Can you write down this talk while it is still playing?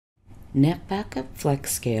NetBackup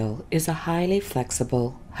FlexScale is a highly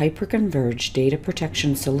flexible, hyperconverged data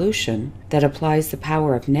protection solution that applies the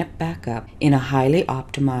power of NetBackup in a highly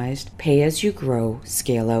optimized, pay-as-you-grow,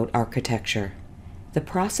 scale-out architecture. The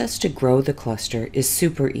process to grow the cluster is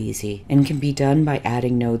super easy and can be done by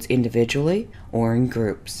adding nodes individually or in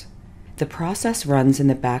groups. The process runs in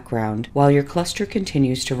the background while your cluster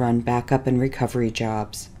continues to run backup and recovery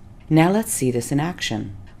jobs. Now let's see this in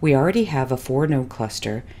action. We already have a 4-node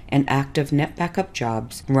cluster and active NetBackup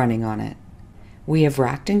jobs running on it. We have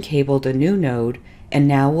racked and cabled a new node and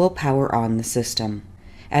now we'll power on the system.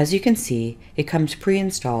 As you can see, it comes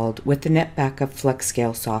pre-installed with the NetBackup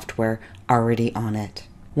FlexScale software already on it.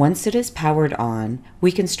 Once it is powered on,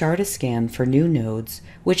 we can start a scan for new nodes,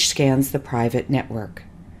 which scans the private network.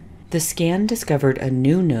 The scan discovered a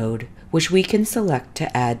new node, which we can select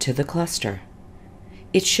to add to the cluster.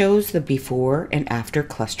 It shows the before and after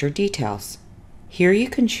cluster details. Here you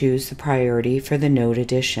can choose the priority for the node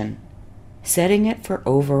addition. Setting it for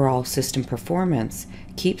overall system performance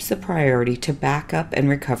keeps the priority to backup and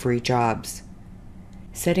recovery jobs.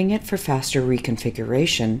 Setting it for faster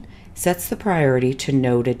reconfiguration sets the priority to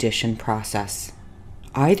node addition process.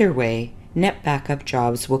 Either way, NetBackup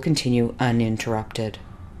jobs will continue uninterrupted.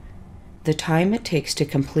 The time it takes to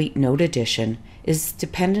complete node addition is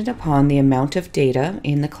dependent upon the amount of data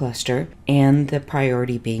in the cluster and the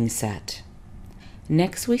priority being set.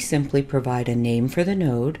 Next, we simply provide a name for the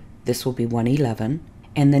node, this will be 111,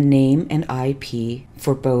 and the name and IP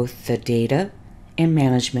for both the data and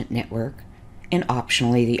management network, and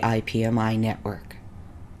optionally the IPMI network.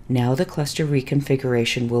 Now the cluster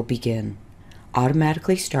reconfiguration will begin,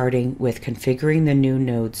 automatically starting with configuring the new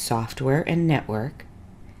node's software and network,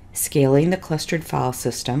 scaling the clustered file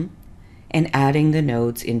system, and adding the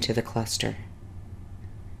nodes into the cluster.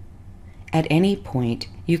 At any point,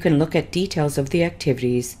 you can look at details of the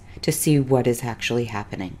activities to see what is actually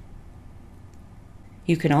happening.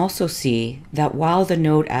 You can also see that while the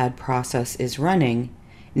node add process is running,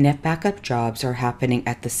 NetBackup jobs are happening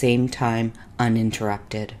at the same time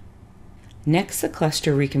uninterrupted. Next, the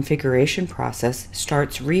cluster reconfiguration process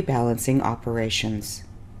starts rebalancing operations.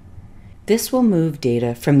 This will move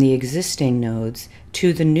data from the existing nodes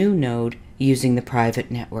to the new node using the private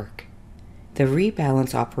network. The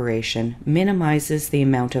rebalance operation minimizes the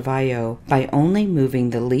amount of I/O by only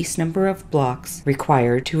moving the least number of blocks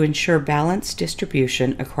required to ensure balanced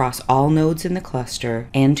distribution across all nodes in the cluster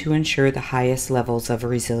and to ensure the highest levels of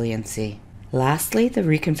resiliency. Lastly, the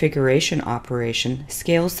reconfiguration operation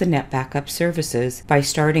scales the NetBackup services by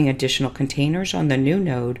starting additional containers on the new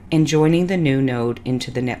node and joining the new node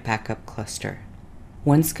into the NetBackup cluster.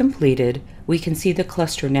 Once completed, we can see the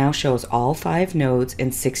cluster now shows all 5 nodes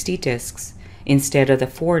and 60 disks instead of the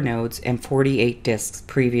 4 nodes and 48 disks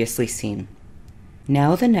previously seen.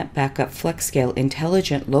 Now the NetBackup FlexScale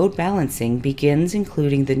intelligent load balancing begins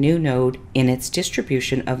including the new node in its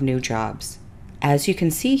distribution of new jobs. As you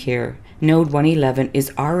can see here, Node 111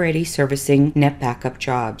 is already servicing NetBackup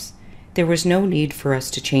jobs. There was no need for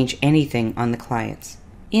us to change anything on the clients.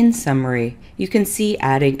 In summary, you can see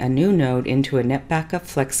adding a new node into a NetBackup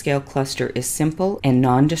FlexScale cluster is simple and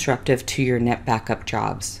non-disruptive to your NetBackup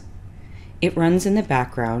jobs. It runs in the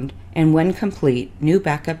background, and when complete, new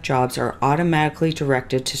backup jobs are automatically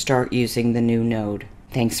directed to start using the new node.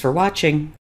 Thanks for watching.